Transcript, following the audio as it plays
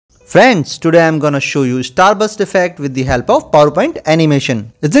Friends, today I am gonna show you starburst effect with the help of PowerPoint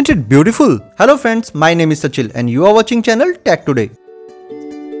animation. Isn't it beautiful? Hello friends, my name is Sachil and you are watching channel Tech Today.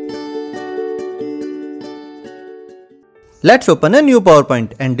 Let's open a new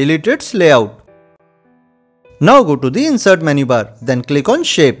PowerPoint and delete its layout. Now go to the insert menu bar, then click on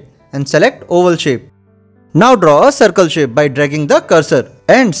shape and select oval shape. Now draw a circle shape by dragging the cursor,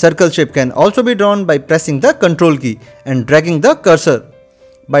 and circle shape can also be drawn by pressing the Ctrl key and dragging the cursor.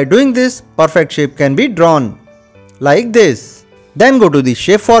 By doing this, perfect shape can be drawn like this. Then go to the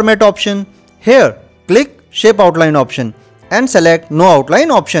shape format option. Here, click shape outline option and select no outline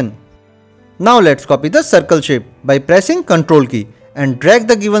option. Now let's copy the circle shape by pressing Ctrl key and drag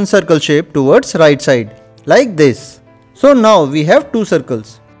the given circle shape towards right side like this. So now we have two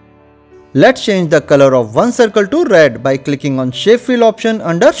circles. Let's change the color of one circle to red by clicking on shape fill option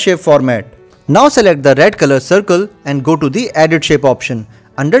under shape format. Now select the red color circle and go to the edit shape option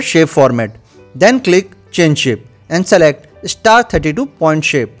under shape format. Then click change shape and select star 32 point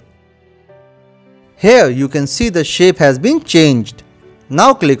shape. Here you can see the shape has been changed.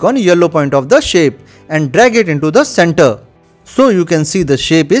 Now click on yellow point of the shape and drag it into the center. So you can see the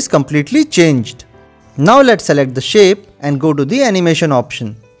shape is completely changed. Now let's select the shape and go to the animation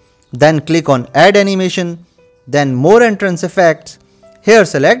option. Then click on add animation, then more entrance effects. Here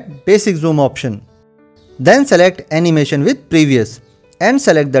select basic zoom option. Then select animation with previous and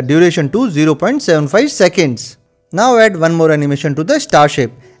select the duration to 0.75 seconds. Now add one more animation to the star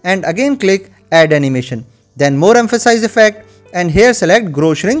shape and again click add animation. Then more emphasize effect and here select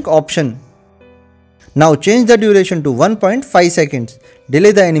grow shrink option. Now change the duration to 1.5 seconds.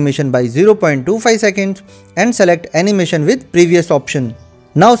 Delay the animation by 0.25 seconds and select animation with previous option.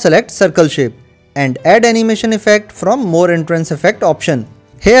 Now select circle shape and add animation effect from more entrance effect option.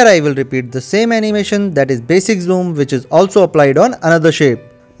 Here I will repeat the same animation, that is basic zoom, which is also applied on another shape.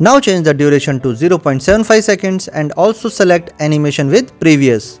 Now change the duration to 0.75 seconds and also select animation with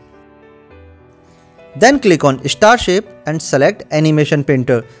previous. Then click on star shape and select animation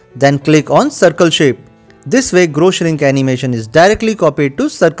painter. Then click on circle shape. This way grow shrink animation is directly copied to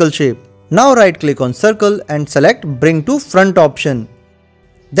circle shape. Now right click on circle and select bring to front option.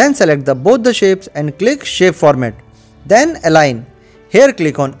 Then select both the shapes and click shape format. Then align. Here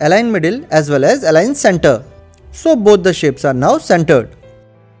click on align middle as well as align center. So both the shapes are now centered.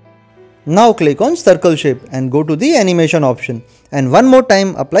 Now click on circle shape and go to the animation option. And one more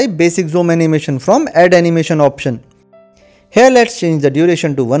time apply basic zoom animation from add animation option. Here let's change the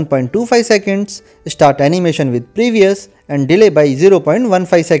duration to 1.25 seconds, start animation with previous and delay by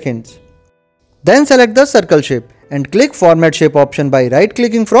 0.15 seconds. Then select the circle shape and click format shape option by right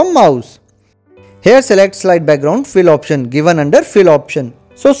clicking from mouse. Here select slide background fill option given under fill option.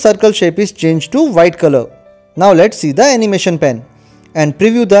 So circle shape is changed to white color. Now let's see the animation pen and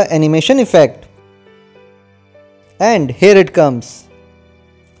preview the animation effect. And here it comes.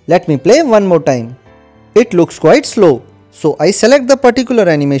 Let me play one more time. It looks quite slow. So I select the particular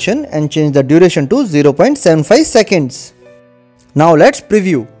animation and change the duration to 0.75 seconds. Now let's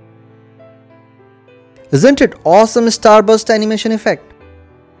preview. Isn't it awesome starburst animation effect?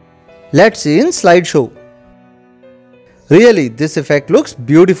 Let's see in slideshow. Really, this effect looks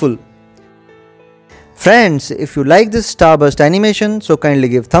beautiful. Friends, if you like this starburst animation, so kindly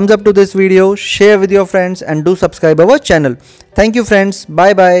give thumbs up to this video, share with your friends and do subscribe our channel. Thank you friends.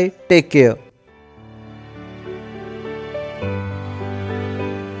 Bye bye. Take care.